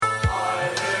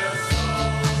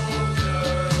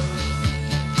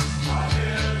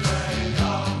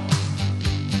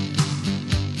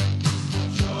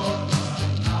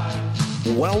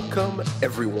Welcome,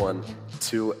 everyone,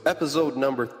 to episode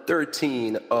number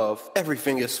 13 of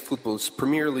Everything is Football's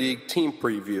Premier League team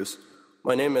previews.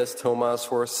 My name is Tomas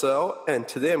Horcel, and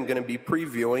today I'm going to be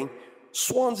previewing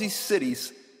Swansea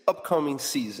City's upcoming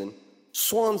season.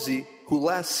 Swansea, who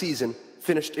last season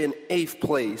finished in 8th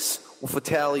place with a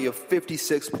tally of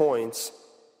 56 points,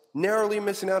 narrowly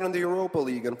missing out on the Europa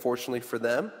League, unfortunately for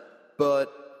them,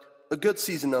 but a good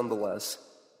season nonetheless.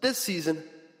 This season,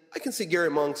 I can see Gary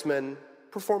Monk's men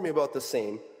performing about the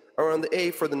same. Around the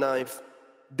 8th or the 9th,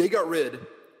 they got rid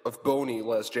of Bony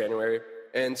last January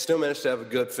and still managed to have a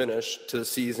good finish to the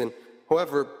season.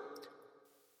 However,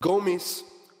 Gomes,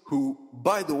 who,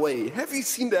 by the way, have you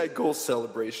seen that goal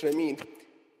celebration? I mean,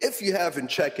 if you haven't,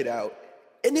 check it out.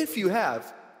 And if you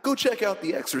have, go check out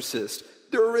The Exorcist,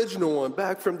 the original one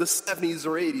back from the 70s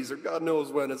or 80s, or God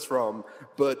knows when it's from.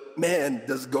 But man,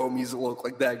 does Gomes look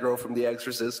like that girl from The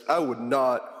Exorcist. I would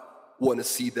not want to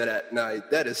see that at night.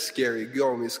 That is scary.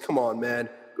 Gomes, come on, man.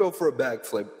 Go for a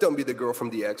backflip. Don't be the girl from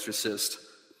The Exorcist.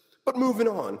 But moving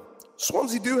on,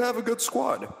 Swansea do have a good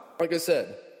squad. Like I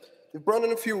said, they've brought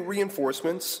in a few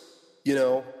reinforcements. You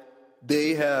know,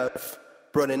 they have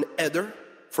brought in Eder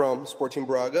from Sporting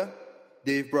Braga.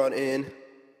 They've brought in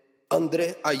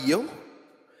Andre Ayew.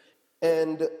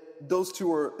 And those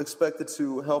two are expected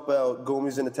to help out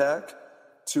Gomes in attack,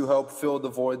 to help fill the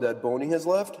void that Bony has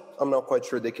left. I'm not quite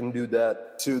sure they can do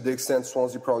that to the extent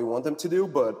Swansea probably want them to do,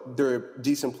 but they're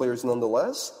decent players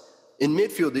nonetheless. In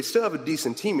midfield, they still have a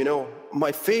decent team. You know,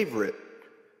 my favorite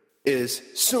is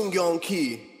Sung-Yong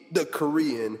Ki, the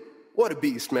Korean. What a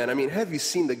beast, man. I mean, have you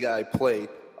seen the guy play?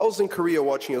 I was in Korea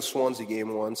watching a Swansea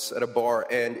game once at a bar,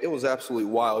 and it was absolutely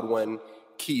wild when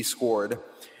Ki scored.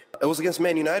 It was against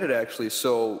Man United, actually,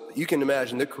 so you can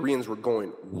imagine the Koreans were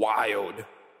going wild.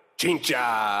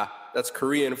 Jincha! That's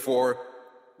Korean for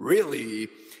really.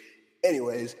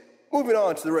 Anyways, moving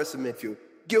on to the rest of midfield.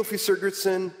 Gylfi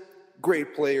Sigurdsson,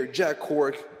 great player. Jack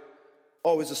Cork,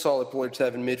 always a solid player to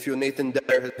have in midfield. Nathan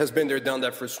Dyer has been there, done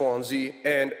that for Swansea.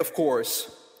 And, of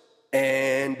course,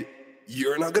 and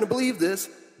you're not going to believe this,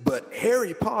 but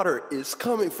Harry Potter is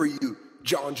coming for you,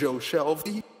 John Joe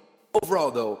Shelvey.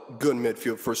 Overall, though, good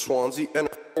midfield for Swansea. And,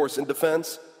 of course, in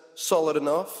defense, solid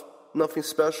enough. Nothing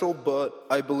special, but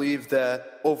I believe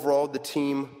that overall the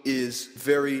team is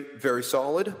very, very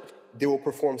solid. They will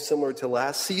perform similar to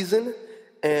last season.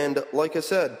 And like I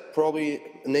said, probably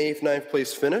an 8th, 9th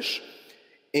place finish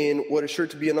in what is sure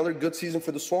to be another good season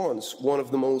for the Swans. One of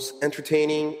the most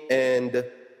entertaining and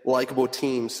likable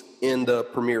teams in the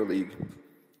Premier League.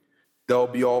 That'll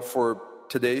be all for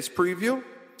today's preview.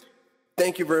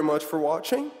 Thank you very much for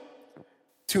watching.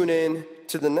 Tune in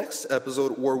to the next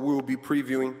episode where we will be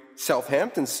previewing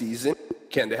Southampton's season.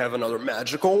 Can they have another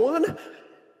magical one?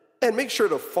 And make sure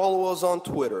to follow us on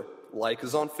Twitter, like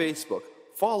us on Facebook,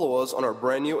 follow us on our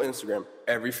brand new Instagram,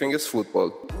 Everything is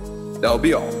Football. That'll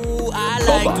be all. I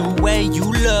like the way you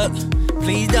look.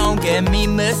 Please don't get me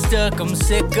mistook. I'm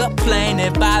sick of playing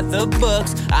it by the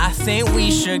books. I think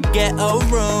we should get a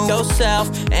room. Yourself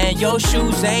and your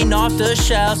shoes ain't off the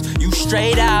shelves. You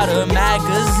straight out of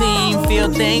magazine.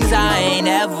 Feel things I ain't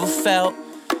ever felt.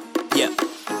 Yeah.